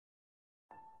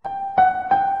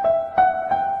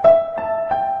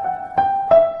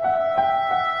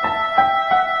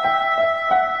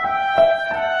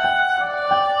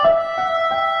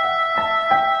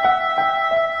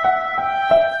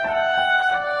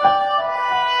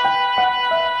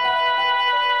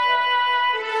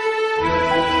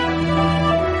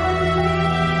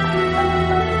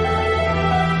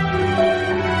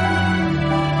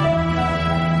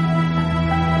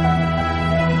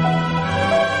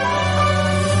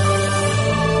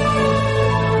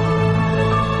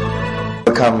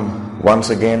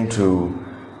once again to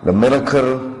the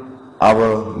Miracle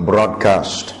Hour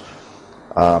broadcast.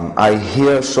 I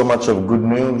hear so much of good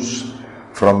news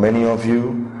from many of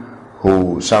you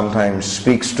who sometimes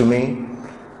speaks to me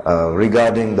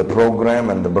regarding the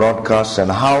program and the broadcast and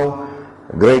how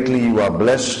greatly you are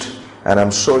blessed, and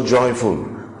I'm so joyful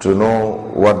to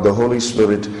know what the Holy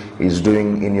Spirit is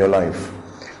doing in your life.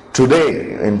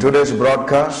 Today, in today's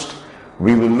broadcast,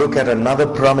 we will look at another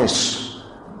promise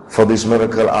for this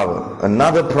miracle hour,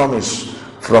 another promise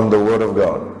from the Word of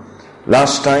God.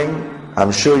 Last time,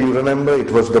 I'm sure you remember, it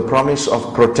was the promise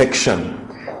of protection.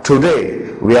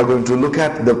 Today, we are going to look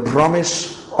at the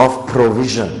promise of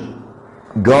provision.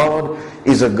 God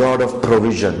is a God of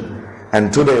provision.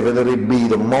 And today, whether it be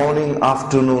the morning,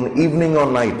 afternoon, evening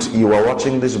or night, you are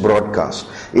watching this broadcast.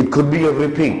 It could be a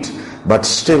repeat, but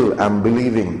still I'm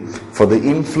believing for the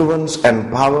influence and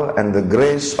power and the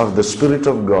grace of the Spirit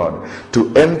of God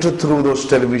to enter through those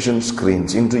television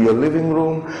screens into your living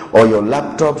room or your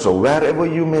laptops or wherever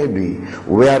you may be,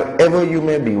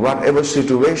 whatever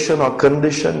situation or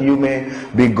condition you may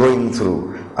be going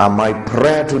through. My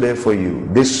prayer today for you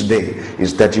this day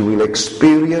is that you will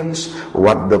experience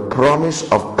what the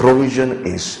promise of provision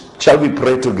is. Shall we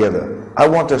pray together? I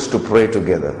want us to pray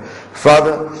together.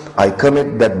 Father, I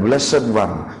commit that blessed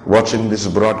one watching this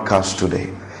broadcast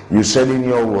today. You said in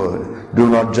your word, do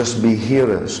not just be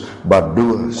hearers, but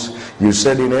doers. You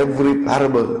said in every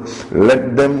parable,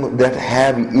 let them that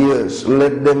have ears,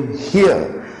 let them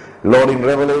hear. Lord, in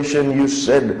Revelation you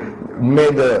said,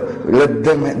 let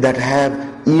them that have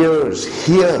ears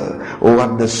hear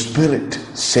what the Spirit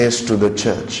says to the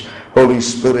church. Holy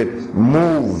Spirit,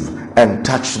 move and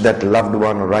touch that loved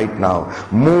one right now.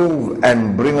 Move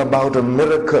and bring about a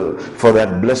miracle for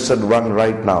that blessed one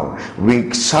right now.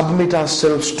 We submit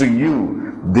ourselves to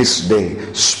you this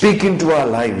day. Speak into our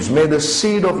lives. May the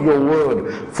seed of your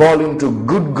word fall into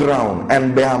good ground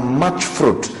and bear much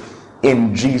fruit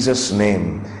in Jesus'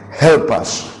 name. Help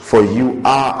us, for you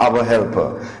are our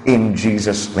helper, in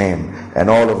Jesus' name. And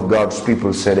all of God's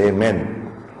people said amen.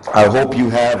 I hope you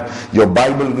have your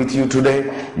Bible with you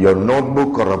today, your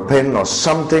notebook or a pen or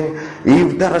something.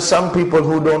 If there are some people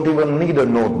who don't even need a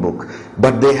notebook,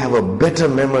 but they have a better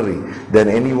memory than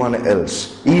anyone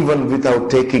else, even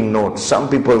without taking notes. Some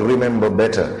people remember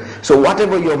better. So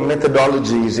whatever your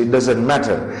methodology is, it doesn't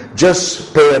matter.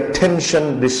 Just pay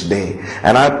attention this day.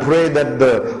 And I pray that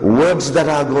the words that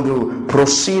are going to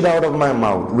proceed out of my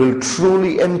mouth will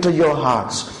truly enter your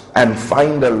hearts and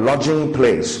find a lodging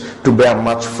place to bear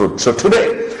much fruit. So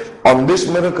today, on this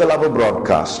Miracle Hour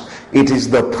broadcast, it is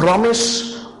the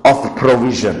promise of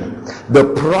provision.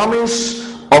 The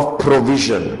promise of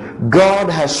provision. God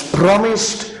has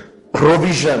promised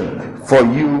provision for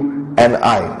you and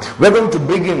I. We're going to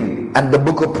begin at the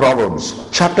book of Proverbs,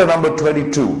 chapter number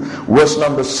 22, verse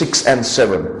number 6 and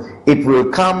 7. It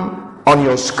will come on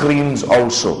your screens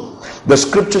also. The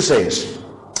scripture says,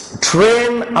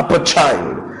 train up a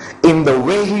child in the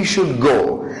way he should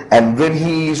go, and when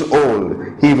he is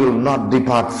old, he will not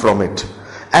depart from it.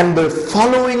 And the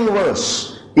following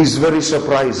verse is very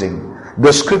surprising.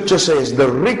 The scripture says, the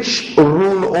rich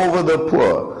rule over the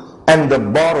poor, and the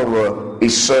borrower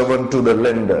is servant to the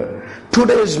lender.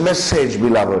 Today's message,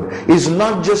 beloved, is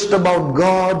not just about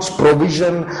God's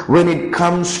provision when it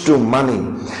comes to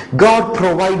money. God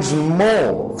provides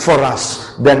more for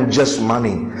us than just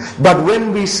money. But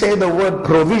when we say the word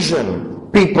provision,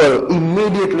 people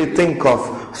immediately think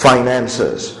of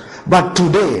finances. But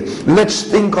today, let's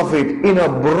think of it in a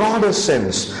broader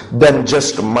sense than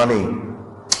just money.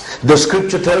 The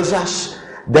scripture tells us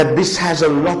that this has a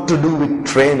lot to do with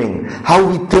training, how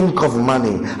we think of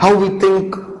money, how we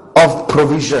think of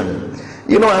provision.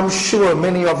 You know, I'm sure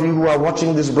many of you who are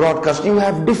watching this broadcast, you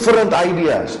have different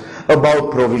ideas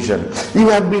about provision. You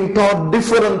have been taught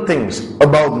different things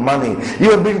about money.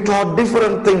 You have been taught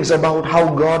different things about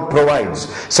how God provides.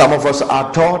 Some of us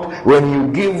are taught when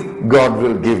you give, God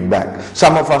will give back.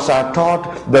 Some of us are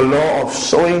taught the law of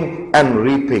sowing and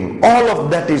reaping. All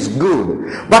of that is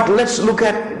good. But let's look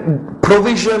at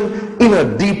provision in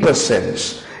a deeper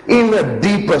sense. In a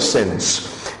deeper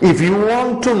sense. If you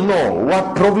want to know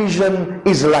what provision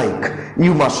is like,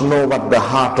 you must know what the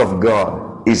heart of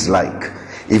God is like.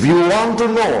 If you want to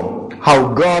know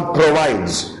how God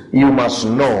provides, you must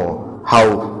know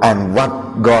how and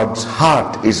what God's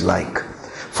heart is like.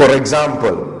 For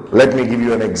example, let me give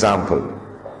you an example.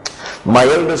 My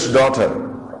eldest daughter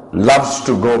loves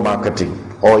to go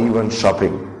marketing or even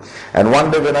shopping. And one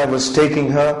day when I was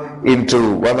taking her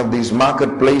into one of these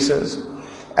marketplaces,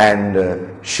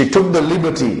 and she took the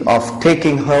liberty of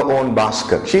taking her own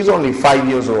basket. She's only 5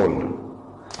 years old.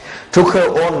 took her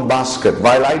own basket.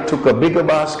 While I took a bigger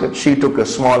basket, she took a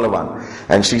smaller one.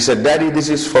 And she said, "Daddy, this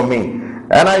is for me."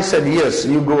 And I said, "Yes,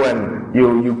 you go and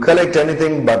you collect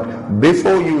anything, but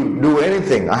before you do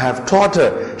anything," I have taught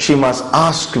her, she must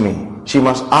ask me. She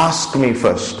must ask me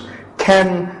first,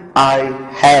 "Can I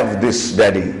have this,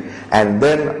 Daddy?" And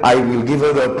then I will give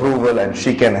her the approval and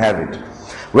she can have it.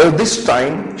 Well, this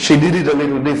time she did it a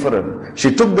little different.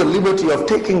 She took the liberty of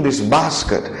taking this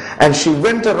basket and she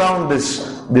went around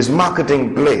this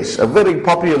marketing place, a very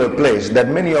popular place that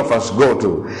many of us go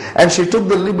to. And she took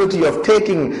the liberty of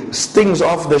taking things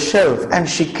off the shelf and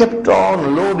she kept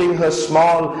on loading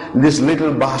this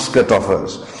little basket of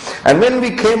hers. And when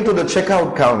we came to the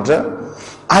checkout counter,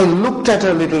 I looked at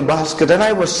her little basket and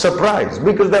I was surprised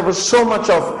because there was so much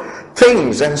of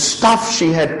things and stuff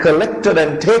she had collected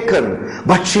and taken,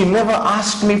 but she never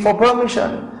asked me for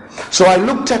permission. So I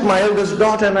looked at my eldest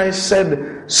daughter and I said,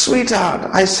 "Sweetheart,"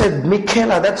 I said,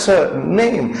 "Michaela," that's her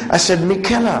name. I said,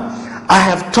 "Michaela, I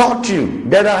have taught you,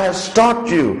 Dada has taught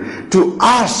you to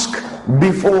ask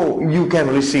before you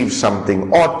can receive something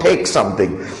or take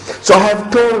something. So I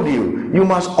have told you, you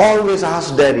must always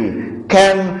ask Daddy,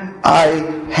 can I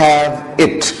have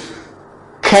it?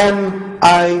 Can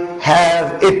I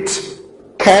have it?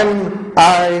 Can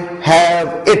I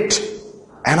have it?"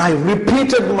 And I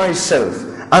repeated myself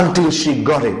until she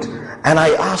got it. And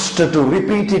I asked her to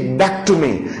repeat it back to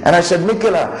me. And I said,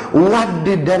 "Michaela, what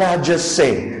did Dada just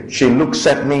say?" She looks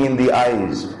at me in the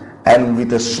eyes and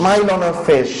with a smile on her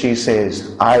face she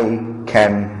says, "I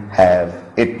can have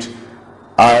it.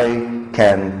 I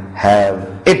can have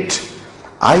it."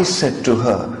 I said to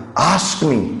her, "Ask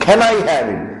me, can I have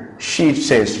it?" She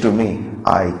says to me,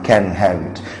 "I can have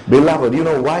it." Beloved, you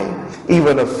know why?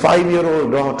 Even a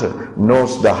 5-year-old daughter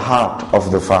knows the heart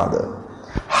of the Father.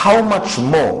 How much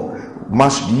more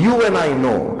must you and I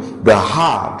know the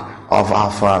heart of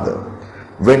our Father?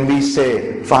 When we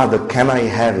say, "Father, can I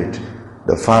have it?"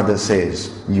 the Father says,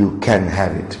 "You can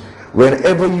have it."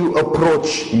 Whenever you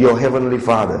approach your Heavenly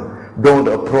Father, don't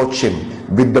approach Him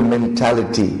with the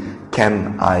mentality,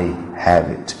 "Can I have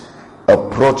it?"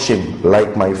 Approach Him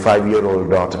like my 5-year-old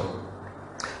daughter.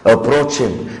 Approach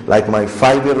Him like my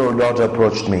 5-year-old daughter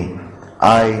approached me.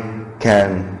 I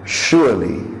can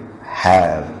surely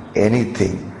have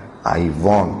anything I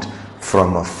want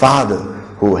from a Father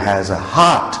who has a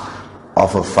heart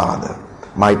of a Father.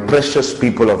 My precious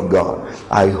people of God,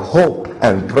 I hope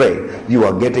and pray you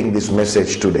are getting this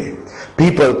message today.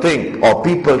 People think, or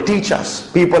people teach us,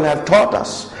 people have taught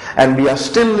us, and we are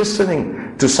still listening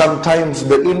to sometimes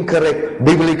the incorrect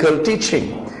biblical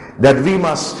teaching that we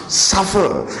must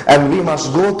suffer and we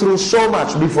must go through so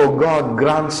much before God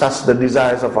grants us the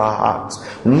desires of our hearts.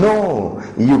 No,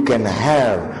 you can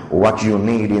have what you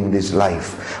need in this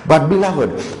life. But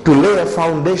beloved, to lay a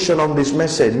foundation on this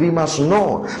message, we must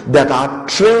know that our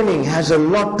training has a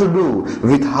lot to do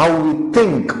with how we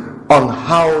think on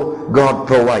how God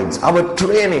provides. Our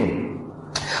training.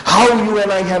 How you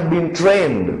and I have been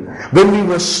trained. When we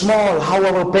were small, how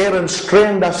our parents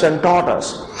trained us and taught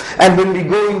us. And when we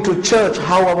go into church,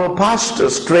 how our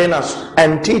pastors train us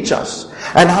and teach us.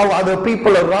 And how other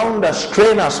people around us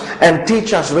train us and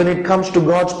teach us when it comes to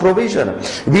God's provision.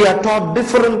 We are taught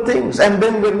different things. And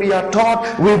then when we are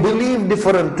taught, we believe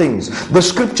different things. The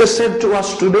scripture said to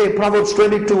us today, Proverbs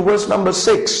 22 verse number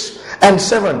 6 and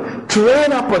 7,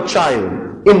 "Train up a child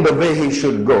in the way he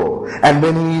should go, and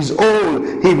when he is old,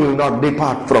 he will not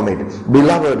depart from it."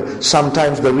 Beloved,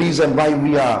 sometimes the reason why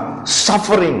we are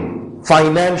suffering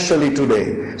financially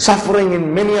today, suffering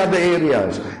in many other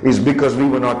areas, is because we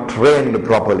were not trained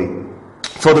properly.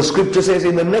 For the scripture says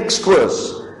in the next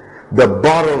verse, "The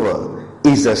borrower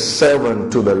is a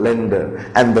servant to the lender,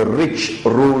 and the rich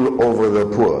rule over the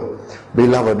poor."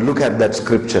 Beloved, look at that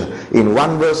scripture. In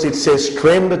one verse it says,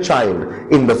 "Train the child."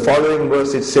 In the following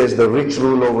verse it says, "The rich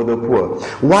rule over the poor."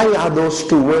 Why are those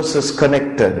two verses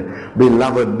connected?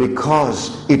 Beloved,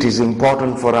 because it is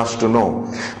important for us to know.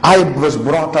 I was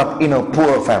brought up in a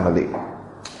poor family.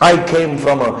 I came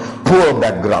from a poor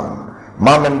background.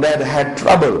 Mom and dad had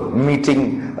trouble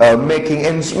making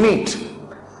ends meet.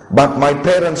 But my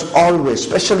parents always,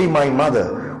 especially my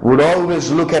mother, would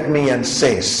always look at me and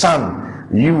say, "Son,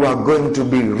 you are going to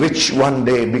be rich one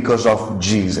day because of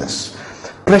Jesus."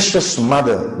 Precious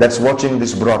mother that's watching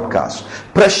this broadcast,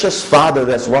 precious father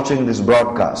that's watching this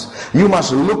broadcast, you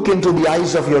must look into the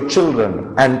eyes of your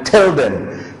children and tell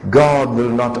them, God will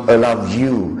not allow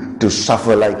you to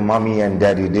suffer like mommy and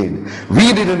daddy did.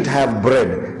 We didn't have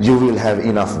bread, you will have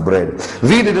enough bread.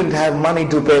 We didn't have money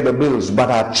to pay the bills, but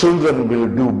our children will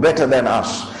do better than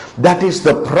us. That is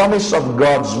the promise of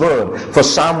God's word. For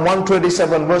Psalm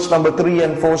 127 verse number 3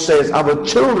 and 4 says, our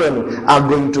children are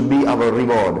going to be our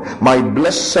reward. My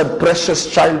blessed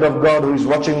precious child of God who is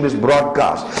watching this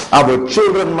broadcast, our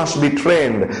children must be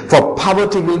trained, for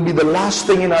poverty will be the last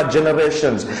thing in our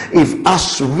generations. If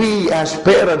we as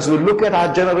parents will look at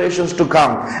our generations to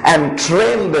come and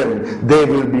train them, they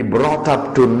will be brought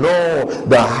up to know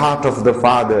the heart of the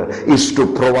Father is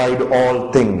to provide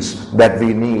all things that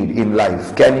we need in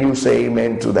life. Can you say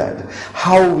amen to that?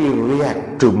 How we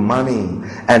react to money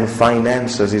and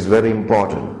finances is very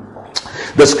important.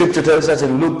 The scripture tells us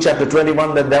in Luke chapter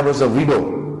 21 that there was a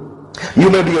widow. You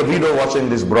may be a widow watching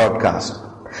this broadcast.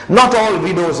 Not all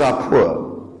widows are poor.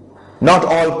 Not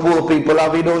all poor people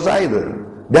are widows either.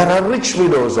 There are rich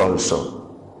widows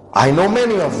also. I know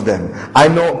many of them. I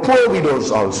know poor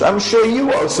widows also. I'm sure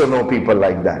you also know people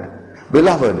like that.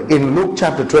 Beloved, in Luke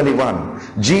chapter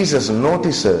 21, Jesus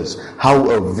notices how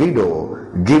a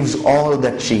widow gives all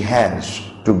that she has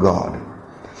to God.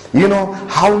 You know,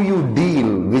 how you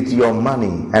deal with your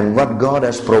money and what God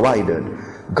has provided,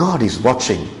 God is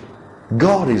watching.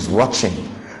 God is watching.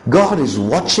 God is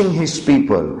watching His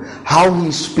people, how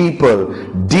His people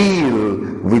deal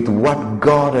with what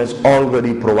God has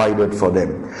already provided for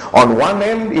them. On one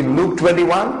end, in Luke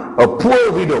 21, a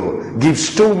poor widow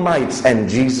gives 2 mites and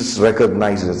Jesus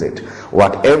recognizes it.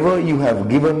 Whatever you have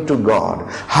given to God,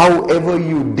 however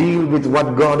you deal with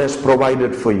what God has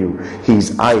provided for you,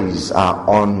 His eyes are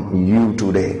on you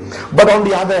today. But on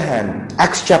the other hand,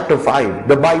 Acts chapter 5,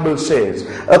 the Bible says,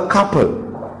 a couple,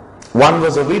 one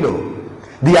was a widow,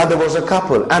 the other was a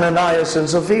couple, Ananias and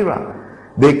Sapphira.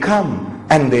 They come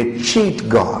and they cheat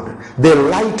God. They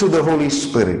lie to the Holy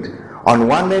Spirit. On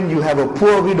one end you have a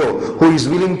poor widow who is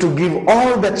willing to give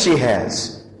all that she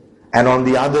has. And on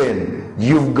the other end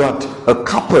you've got a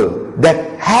couple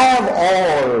that have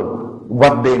all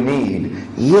what they need.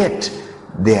 Yet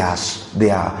they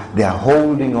are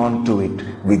holding on to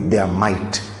it with their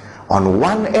might. On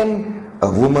one end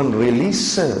a woman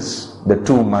releases the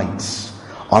 2 mites.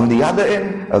 On the other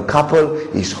end, a couple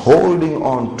is holding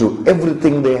on to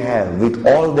everything they have with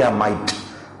all their might.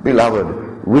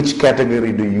 Beloved, which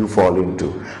category do you fall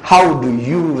into? How do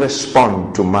you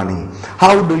respond to money?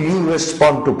 How do you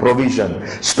respond to provision?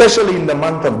 Especially in the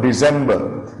month of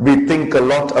December, we think a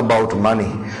lot about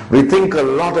money. We think a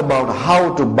lot about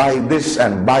how to buy this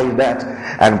and buy that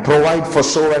and provide for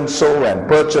so and so and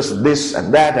purchase this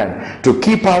and that and to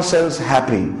keep ourselves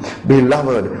happy.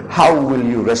 Beloved, how will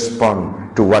you respond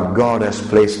to what God has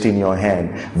placed in your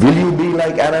hand? Will you be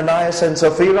like Ananias and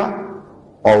Sapphira?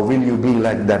 Or will you be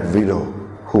like that widow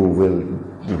who will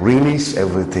release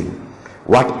everything?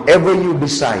 Whatever you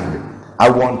decide, I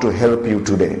want to help you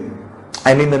today.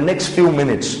 And in the next few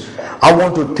minutes, I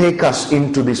want to take us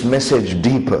into this message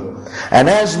deeper. And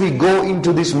as we go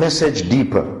into this message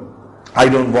deeper, I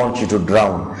don't want you to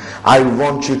drown. I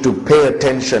want you to pay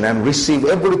attention and receive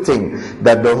everything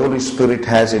that the Holy Spirit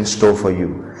has in store for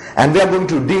you. And we are going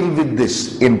to deal with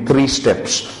this in 3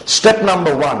 steps. Step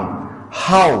number 1,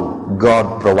 how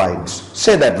God provides.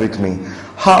 Say that with me.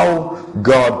 How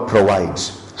God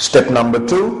provides. Step number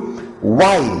 2,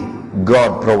 why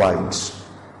God provides.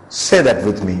 Say that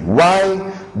with me.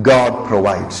 Why God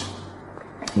provides.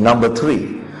 Number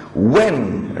 3,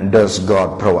 when does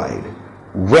God provide?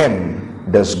 When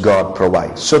does God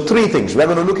provide? So 3 things. We're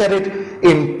going to look at it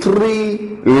in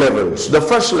 3 levels. The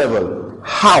first level,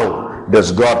 how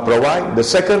does God provide? The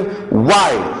second,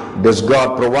 why does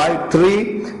God provide?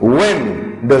 3,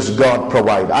 when does God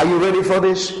provide? Are you ready for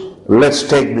this? Let's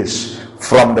take this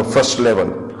from the first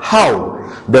level. How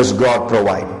does God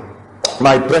provide?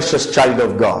 My precious child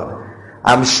of God,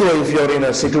 I'm sure if you're in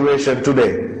a situation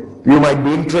today, you might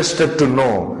be interested to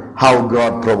know how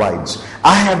God provides.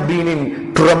 I have been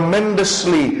in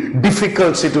tremendously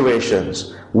difficult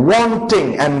situations,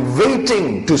 wanting and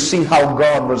waiting to see how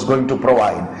God was going to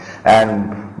provide.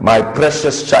 And my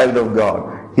precious child of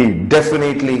God, He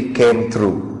definitely came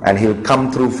through, and He'll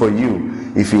come through for you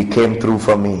if He came through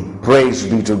for me. Praise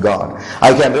be to God.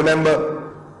 I can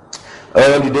remember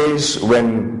early days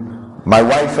when my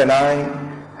wife and I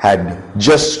had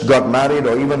just got married,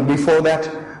 or even before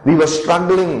that, we were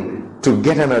struggling to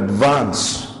get an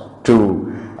advance to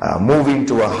move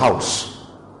into a house.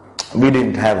 We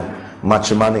didn't have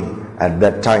much money at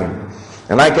that time.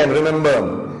 And I can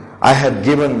remember I had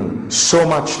given so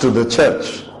much to the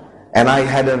church, and I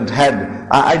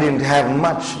didn't have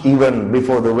much even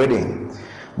before the wedding.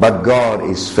 But God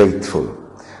is faithful,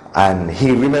 and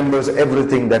He remembers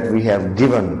everything that we have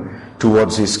given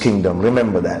towards His kingdom.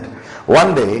 Remember that.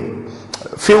 One day,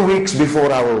 a few weeks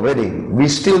before our wedding, we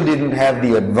still didn't have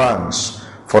the advance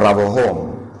for our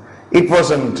home. It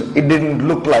didn't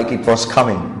look like it was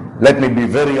coming. Let me be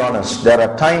very honest. There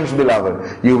are times,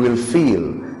 beloved, you will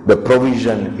feel the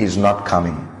provision is not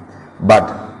coming.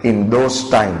 But in those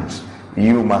times,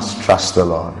 you must trust the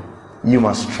Lord. You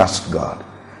must trust God.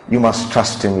 You must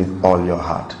trust Him with all your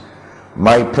heart.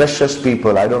 My precious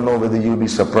people, I don't know whether you'll be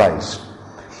surprised.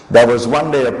 There was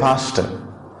one day a pastor.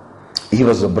 He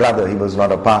was a brother, he was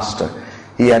not a pastor.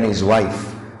 He and his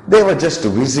wife, they were just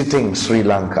visiting Sri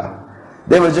Lanka.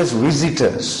 They were just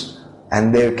visitors.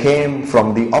 And they came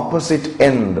from the opposite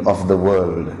end of the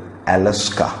world,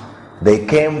 Alaska. They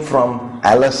came from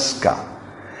Alaska.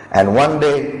 And one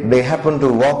day they happened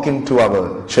to walk into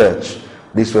our church.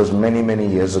 This was many, many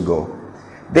years ago.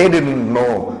 They didn't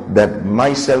know that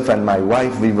myself and my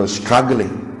wife, we were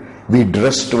struggling. We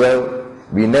dressed well.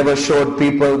 We never showed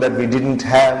people that we didn't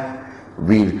have.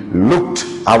 We looked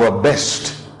our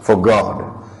best for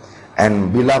God.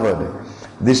 And beloved,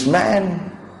 this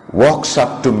man walks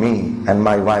up to me and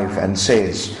my wife and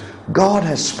says, God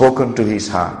has spoken to his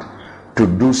heart to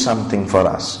do something for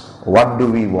us. What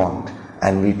do we want?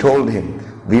 And we told him,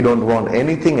 we don't want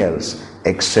anything else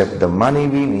except the money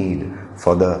we need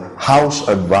for the house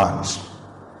advance.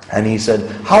 And he said,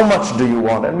 how much do you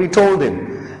want? And we told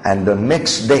him. And the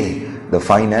next day, the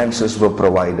finances were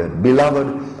provided.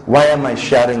 Beloved, why am I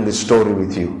sharing this story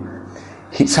with you?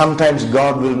 Sometimes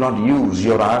God will not use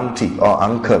your auntie or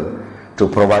uncle to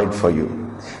provide for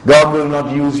you. God will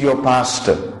not use your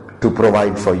pastor to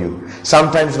provide for you.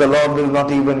 Sometimes the Lord will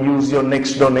not even use your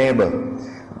next door neighbor.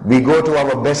 We go to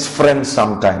our best friends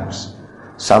sometimes.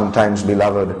 Sometimes,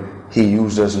 beloved, He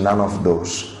uses none of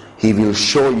those. He will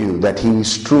show you that He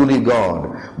is truly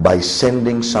God by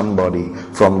sending somebody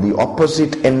from the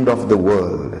opposite end of the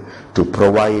world to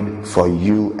provide for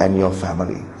you and your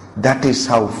family. That is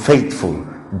how faithful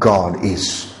God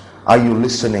is. Are you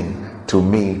listening to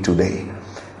me today?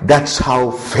 That's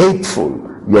how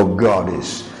faithful your God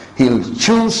is. He'll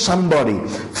choose somebody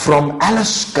from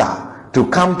Alaska to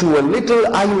come to a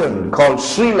little island called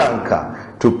Sri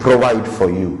Lanka to provide for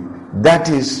you. That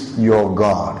is your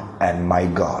God and my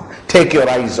God. Take your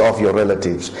eyes off your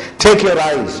relatives. Take your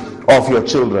eyes off your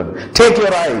children. Take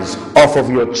your eyes off of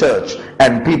your church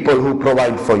and people who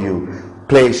provide for you.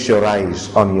 Place your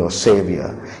eyes on your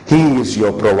Savior. He is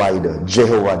your provider.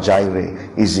 Jehovah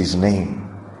Jireh is His name.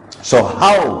 So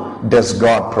how does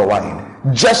God provide?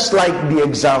 Just like the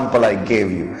example I gave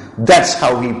you. That's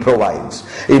how He provides.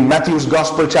 In Matthew's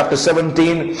Gospel chapter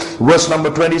 17 verse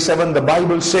number 27, the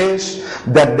Bible says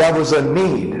that there was a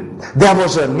need. There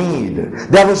was a need.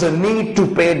 There was a need to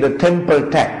pay the temple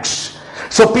tax.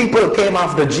 So people came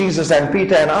after Jesus and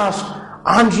Peter and asked,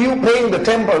 aren't you paying the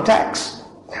temple tax?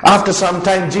 After some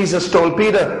time Jesus told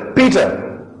Peter,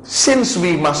 Peter, since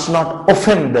we must not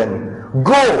offend them,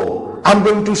 go. I'm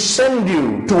going to send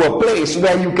you to a place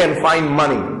where you can find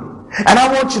money. And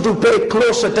I want you to pay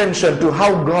close attention to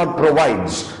how God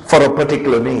provides for a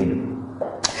particular need.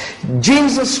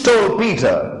 Jesus told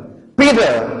Peter,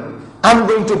 Peter, I'm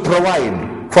going to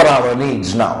provide for our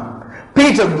needs now.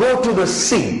 Peter, go to the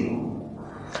sea.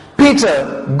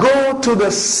 Peter, go to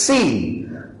the sea,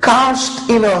 cast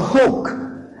in a hook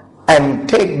and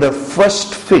take the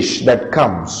first fish that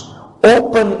comes.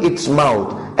 Open its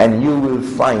mouth and you will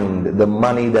find the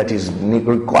money that is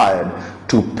required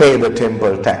to pay the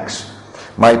temple tax.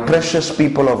 My precious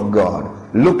people of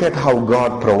God, look at how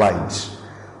God provides.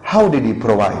 How did He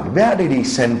provide? Where did He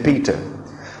send Peter?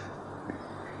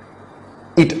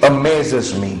 It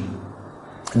amazes me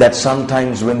that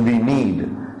sometimes when we need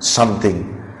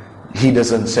something, He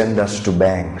doesn't send us to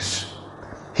banks.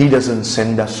 He doesn't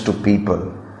send us to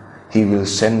people. He will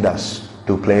send us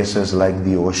to places like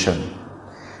the ocean.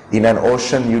 In an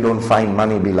ocean you don't find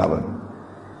money, beloved.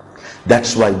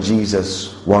 That's why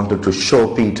Jesus wanted to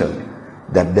show Peter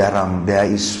that there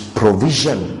is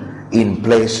provision in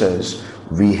places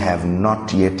we have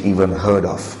not yet even heard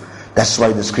of. That's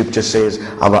why the scripture says,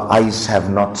 our eyes have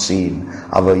not seen,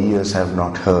 our ears have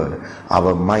not heard,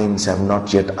 our minds have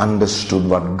not yet understood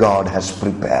what God has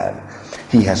prepared.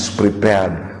 He has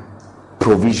prepared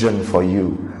provision for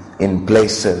you in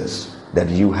places that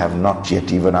you have not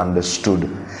yet even understood.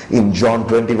 In John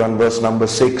 21 verse number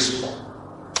 6,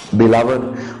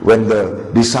 beloved, when the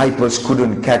disciples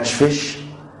couldn't catch fish,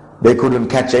 they couldn't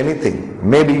catch anything.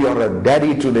 Maybe you're a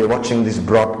daddy today watching this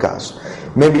broadcast.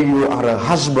 Maybe you are a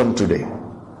husband today.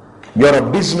 You're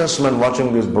a businessman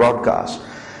watching this broadcast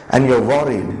and you're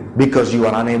worried because you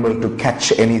are unable to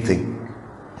catch anything.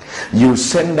 You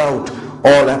send out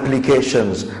all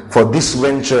applications for this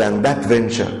venture and that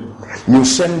venture. You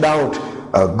send out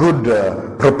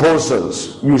good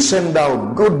proposals. You send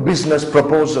out good business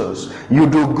proposals. You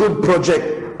do good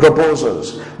project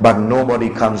proposals, but nobody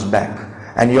comes back.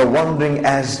 And you're wondering,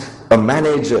 as a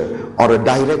manager or a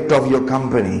director of your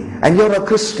company, and you're a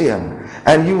Christian,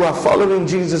 and you are following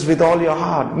Jesus with all your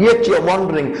heart, yet you're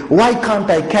wondering, why can't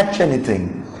I catch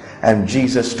anything? And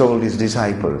Jesus told his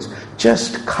disciples,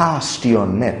 just cast your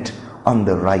net on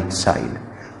the right side.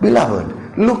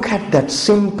 Beloved, look at that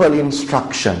simple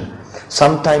instruction.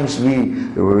 Sometimes we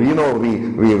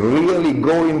really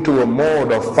go into a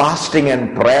mode of fasting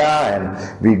and prayer,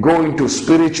 and we go into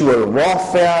spiritual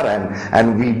warfare,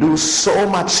 and we do so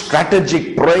much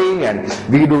strategic praying, and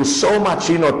we do so much,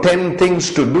 10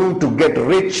 things to do to get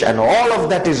rich, and all of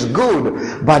that is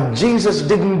good. But Jesus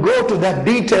didn't go to that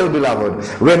detail, beloved.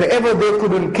 Whenever they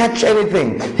couldn't catch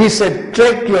anything, he said,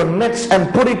 take your nets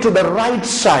and put it to the right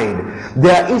side.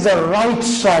 There is a right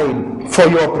side for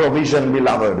your provision,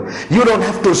 beloved. You don't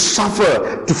have to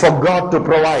suffer for God to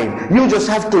provide. You just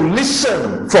have to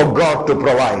listen for God to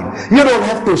provide. You don't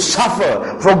have to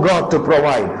suffer for God to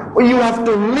provide. You have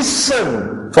to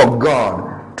listen for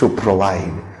God to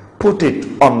provide. Put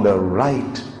it on the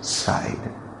right side.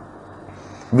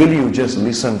 Will you just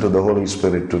listen to the Holy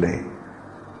Spirit today?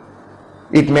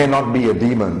 It may not be a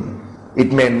demon.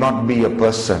 It may not be a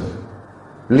person.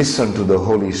 Listen to the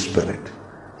Holy Spirit.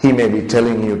 He may be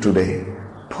telling you today,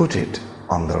 put it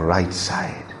on the right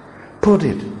side. Put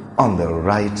it on the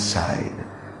right side.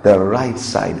 The right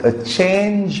side. A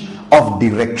change of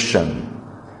direction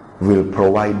will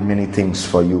provide many things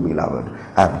for you, beloved.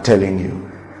 I'm telling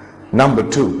you. Number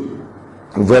 2,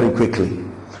 very quickly,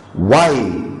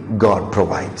 why God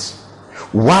provides.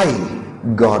 Why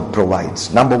God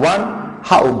provides. Number 1,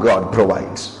 how God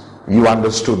provides. You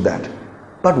understood that.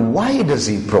 But why does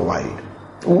he provide?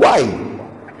 Why?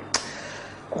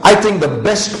 I think the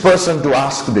best person to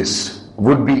ask this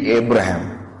would be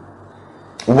Abraham.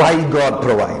 Why God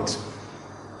provides.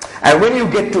 And when you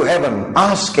get to heaven,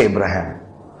 ask Abraham.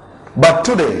 But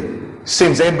today,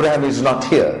 since Abraham is not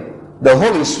here, the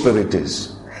Holy Spirit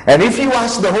is. And if you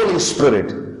ask the Holy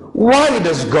Spirit, why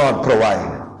does God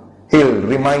provide? He'll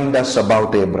remind us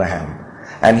about Abraham.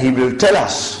 And he will tell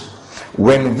us,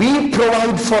 when we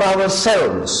provide for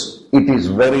ourselves, it is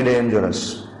very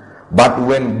dangerous. But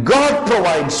when God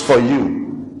provides for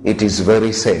you, it is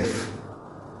very safe.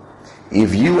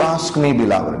 If you ask me,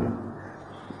 beloved,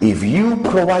 if you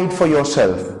provide for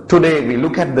yourself, today we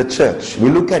look at the church, we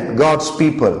look at God's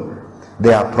people,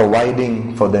 they are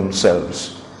providing for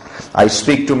themselves. I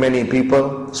speak to many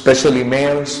people, especially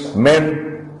males,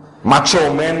 men,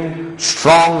 macho men,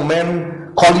 strong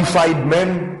men, qualified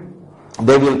men.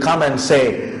 They will come and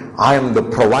say, I am the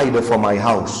provider for my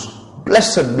house.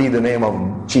 Blessed be the name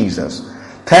of Jesus.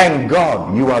 Thank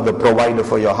God you are the provider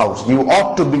for your house. You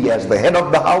ought to be, as the head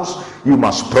of the house, you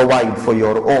must provide for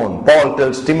your own. Paul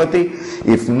tells Timothy,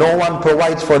 if no one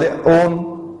provides for their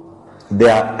own, they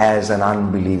are as an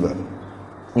unbeliever.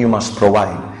 You must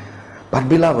provide. But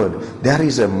beloved, there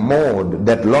is a mode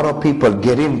that a lot of people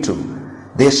get into.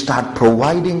 They start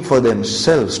providing for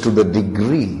themselves to the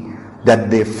degree that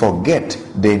they forget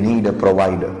they need a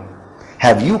provider.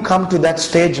 Have you come to that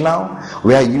stage now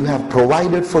where you have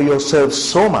provided for yourself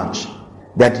so much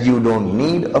that you don't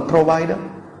need a provider?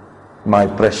 My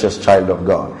precious child of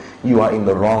God, you are in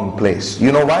the wrong place.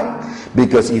 You know why?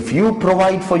 Because if you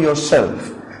provide for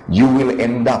yourself, you will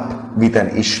end up with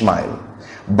an Ishmael.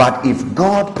 But if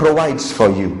God provides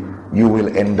for you, you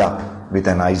will end up with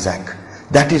an Isaac.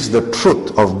 That is the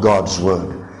truth of God's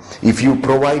word. If you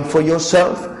provide for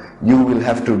yourself, you will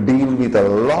have to deal with a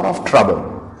lot of trouble.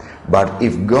 But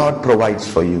if God provides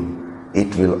for you,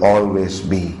 it will always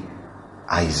be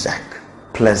Isaac.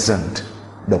 Pleasant,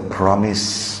 the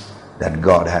promise that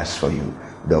God has for you.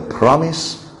 The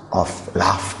promise of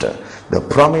laughter. The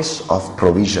promise of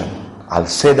provision. I'll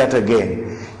say that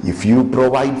again. If you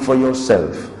provide for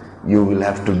yourself, you will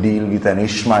have to deal with an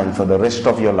Ishmael for the rest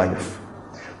of your life.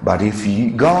 But if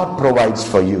God provides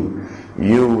for you,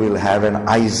 you will have an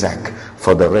Isaac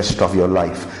for the rest of your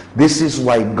life. This is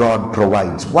why God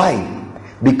provides. Why?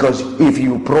 Because if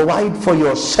you provide for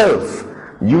yourself,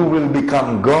 you will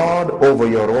become God over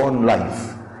your own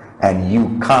life. And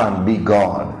you can't be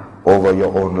God over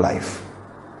your own life.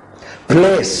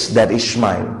 Place that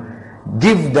Ishmael.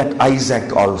 Give that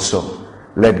Isaac also.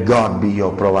 Let God be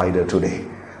your provider today.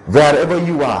 Wherever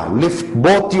you are, lift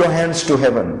both your hands to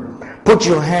heaven. Put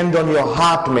your hand on your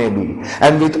heart maybe,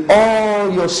 and with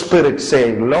all your spirit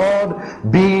say, Lord,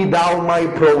 be thou my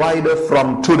provider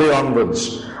from today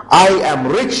onwards. I am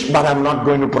rich, but I'm not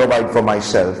going to provide for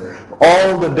myself.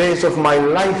 All the days of my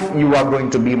life, you are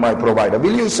going to be my provider.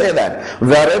 Will you say that?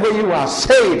 Wherever you are,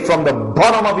 say it from the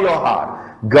bottom of your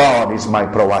heart. God is my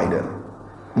provider.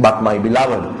 But my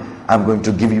beloved, I'm going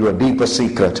to give you a deeper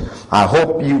secret. I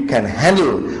hope you can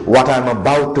handle what I'm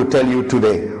about to tell you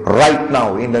today, right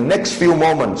now, in the next few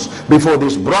moments, before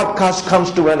this broadcast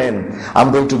comes to an end.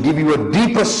 I'm going to give you a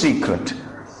deeper secret.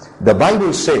 The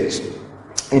Bible says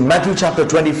in Matthew chapter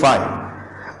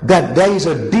 25 that there is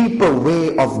a deeper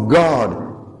way of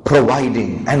God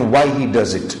providing and why He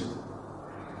does it.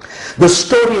 The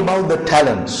story about the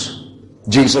talents.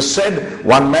 Jesus said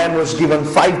one man was given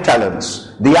 5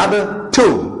 talents, the other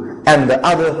 2, and the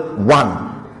other 1.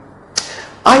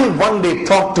 I one day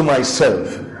thought to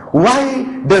myself, why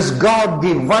does God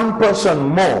give one person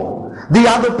more, the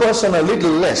other person a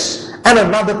little less, and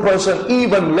another person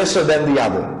even lesser than the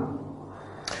other?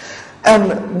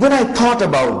 And when I thought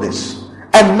about this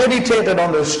and meditated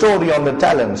on the story on the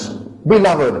talents,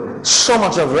 beloved, so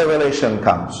much of revelation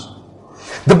comes.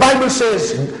 The Bible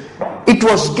says it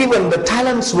was given, the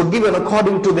talents were given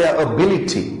according to their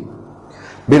ability.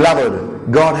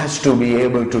 Beloved, God has to be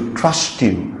able to trust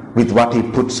you with what He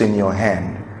puts in your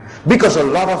hand. Because a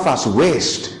lot of us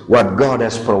waste what God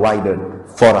has provided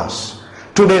for us.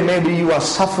 Today maybe you are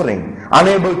suffering,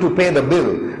 unable to pay the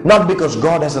bill, not because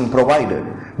God hasn't provided.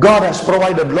 God has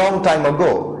provided long time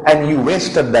ago and you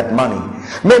wasted that money.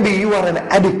 Maybe you are an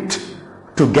addict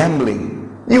to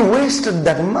gambling. You wasted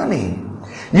that money.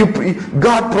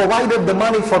 God provided the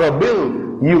money for a bill.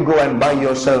 You go and buy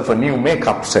yourself a new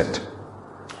makeup set,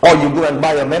 or you go and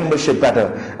buy a membership at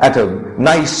a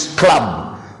nice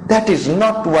club. That is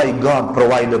not why God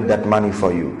provided that money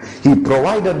for you. He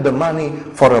provided the money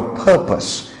for a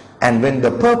purpose. And when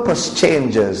the purpose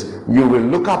changes, you will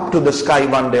look up to the sky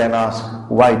one day and ask,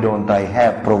 why don't I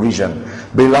have provision?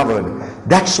 Beloved,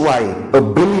 that's why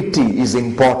ability is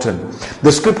important.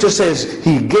 The scripture says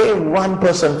He gave one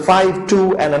person 5,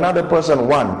 2, and another person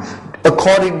 1.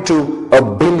 According to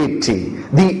ability.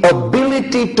 The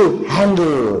ability to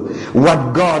handle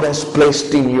what God has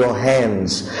placed in your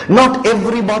hands. Not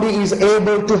everybody is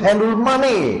able to handle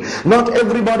money. Not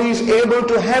everybody is able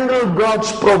to handle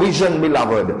God's provision,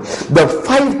 beloved. The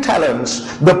 5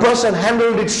 talents, the person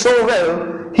handled it so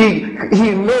well, he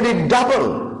made it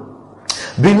double.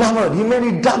 Beloved, he made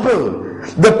it double.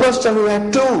 The person who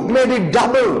had 2 made it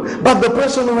double, but the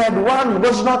person who had 1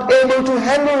 was not able to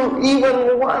handle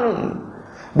even 1.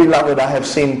 Beloved, I have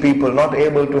seen people not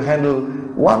able to handle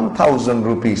 1,000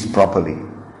 rupees properly,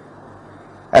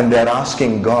 and they are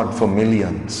asking God for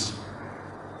millions.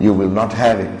 You will not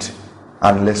have it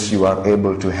unless you are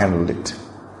able to handle it.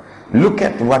 Look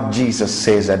at what Jesus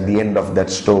says at the end of that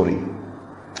story.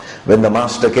 When the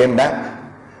master came back,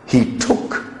 he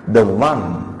took the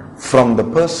 1 from the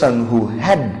person who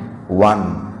had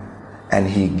 1 and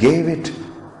he gave it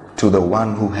to the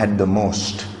one who had the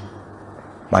most.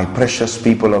 My precious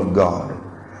people of God,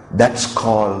 that's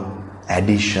called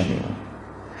addition.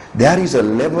 There is a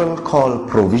level called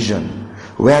provision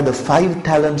where the 5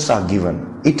 talents are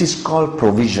given. It is called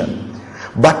provision.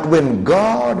 But when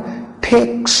God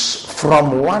takes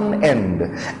from one end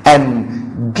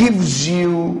and gives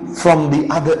you from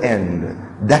the other end,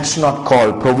 that's not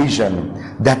called provision.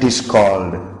 That is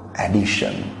called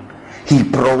addition. He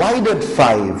provided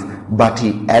 5, but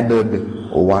He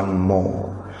added 1 more.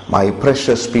 My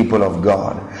precious people of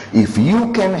God, if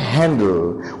you can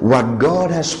handle what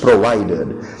God has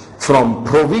provided, from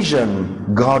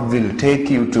provision, God will take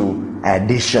you to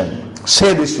addition.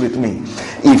 Say this with me.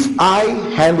 If I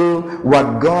handle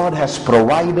what God has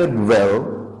provided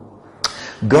well,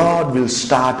 God will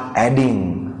start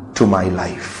adding to my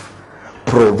life.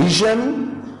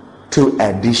 Provision to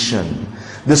addition.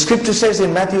 The scripture says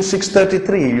in Matthew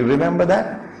 6:33, you remember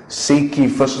that? Seek ye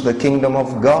first the kingdom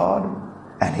of God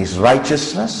and His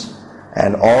righteousness,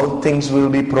 and all things will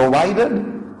be provided?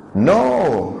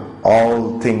 No,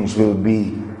 all things will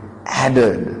be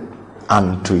added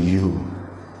unto you.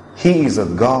 He is a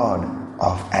God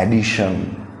of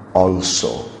addition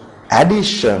also.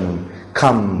 Addition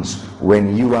comes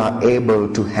when you are able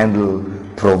to handle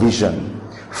provision.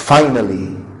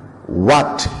 Finally,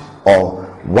 what or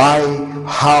why,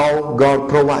 how God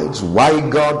provides, why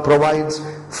God provides.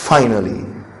 Finally,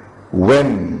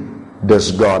 when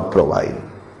does God provide?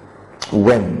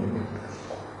 When?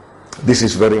 This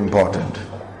is very important.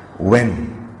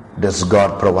 When does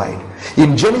God provide?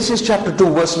 In Genesis chapter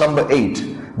 2 verse number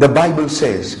 8, the Bible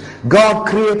says, God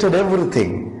created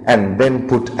everything and then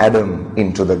put Adam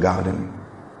into the garden.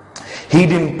 He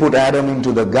didn't put Adam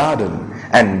into the garden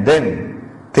and then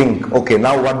think, okay,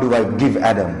 now what do I give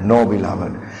Adam? No,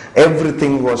 beloved.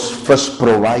 Everything was first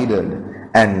provided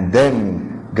and then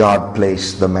God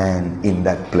placed the man in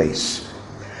that place.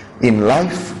 In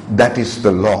life, that is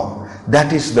the law.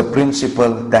 That is the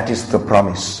principle. That is the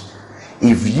promise.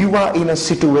 If you are in a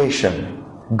situation,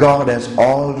 God has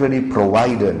already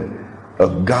provided a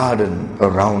garden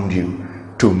around you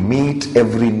to meet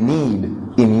every need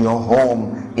in your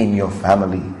home, in your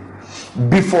family.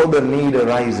 Before the need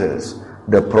arises,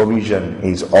 the provision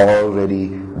is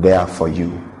already there for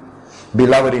you.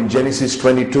 Beloved, in Genesis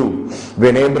 22,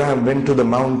 when Abraham went to the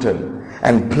mountain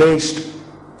and placed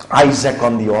Isaac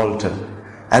on the altar,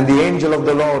 and the angel of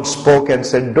the Lord spoke and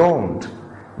said, "Don't.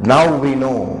 Now we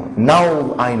know,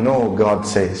 now I know," God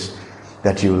says,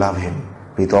 "that you love him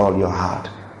with all your heart."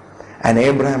 And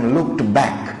Abraham looked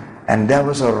back, and there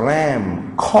was a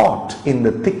ram caught in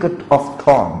the thicket of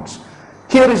thorns.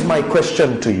 Here is my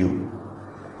question to you.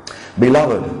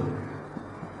 Beloved,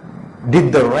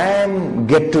 did the ram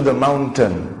get to the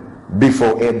mountain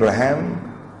before Abraham,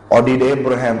 or did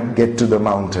Abraham get to the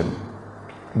mountain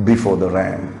before the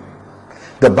ram?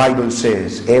 The Bible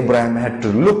says Abraham had to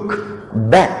look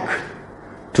back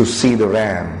to see the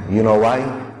ram. You know why?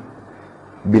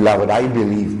 Beloved, I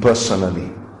believe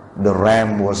personally the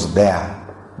ram was there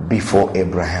before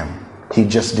Abraham. He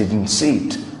just didn't see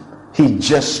it. He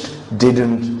just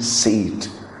didn't see it.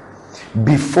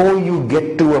 Before you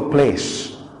get to a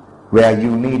place where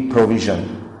you need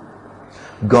provision,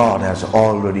 God has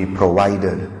already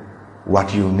provided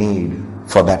what you need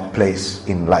for that place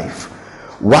in life.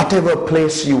 Whatever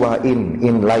place you are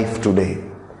in life today,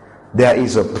 there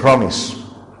is a promise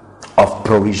of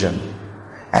provision.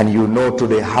 And you know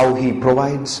today how he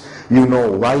provides, you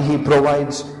know why he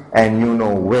provides, and you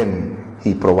know when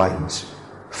he provides.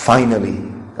 Finally,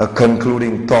 a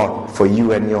concluding thought for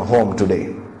you and your home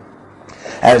today.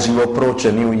 As you approach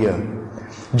a new year,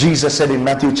 Jesus said in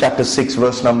Matthew chapter 6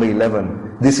 verse number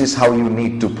 11, this is how you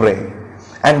need to pray.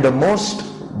 And the most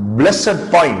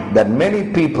blessed point that many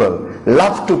people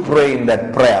love to pray in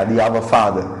that prayer, the Our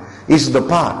Father, is the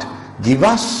part, "Give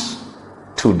us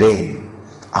today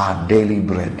our daily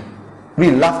bread."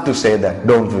 We love to say that,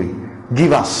 don't we?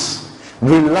 Give us.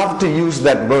 We love to use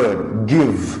that word,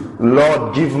 give.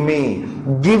 Lord, give me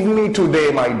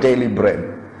today my daily bread.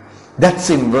 That's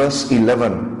in verse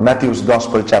 11, Matthew's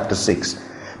Gospel chapter 6.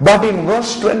 But in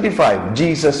verse 25,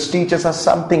 Jesus teaches us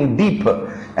something deeper,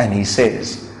 and he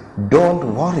says,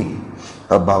 don't worry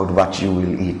about what you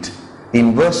will eat.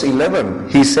 In verse 11,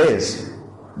 he says,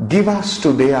 "Give us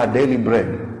today our daily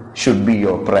bread," should be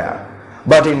your prayer.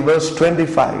 But in verse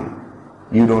 25,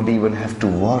 you don't even have to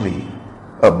worry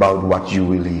about what you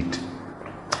will eat.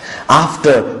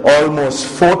 After almost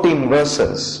 14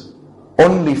 verses,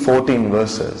 only 14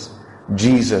 verses,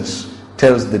 Jesus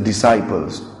tells the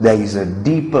disciples there is a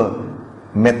deeper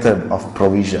method of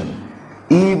provision.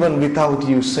 Even without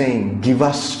you saying, "Give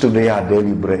us today our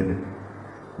daily bread,"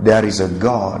 there is a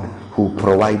God who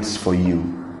provides for you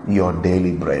your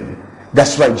daily bread.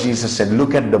 That's why Jesus said,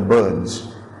 look at the birds.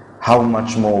 How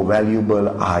much more valuable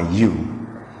are you?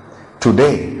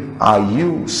 Today, are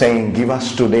you saying, "Give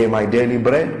us today my daily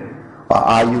bread"? Or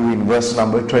are you in verse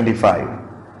number 25,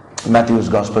 Matthew's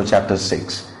Gospel chapter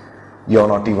 6? You're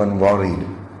not even worried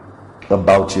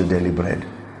about your daily bread.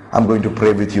 I'm going to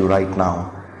pray with you right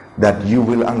now that you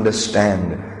will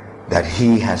understand that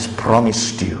he has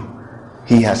promised you.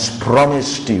 He has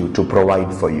promised you to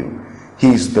provide for you.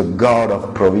 He is the God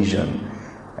of provision,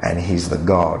 and he's the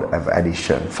God of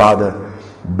addition. Father,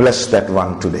 bless that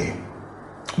one today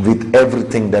with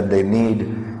everything that they need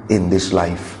in this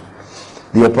life.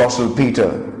 The Apostle Peter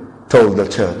told the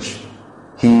church,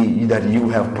 that you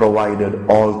have provided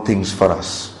all things for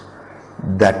us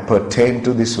that pertain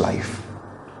to this life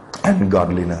and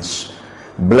godliness.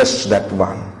 Bless that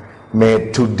one.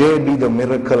 May today be the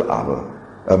miracle hour,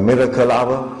 a miracle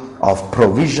hour of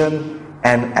provision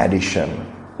and addition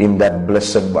in that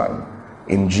blessed one,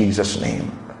 in Jesus'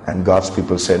 name. And God's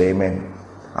people said amen.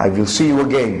 I will see you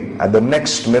again at the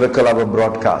next Miracle Hour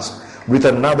broadcast with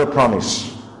another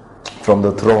promise from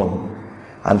the throne.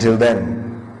 Until then,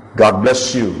 God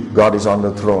bless you. God is on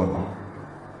the throne.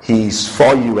 He is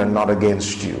for you and not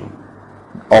against you.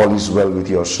 All is well with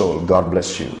your soul. God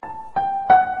bless you.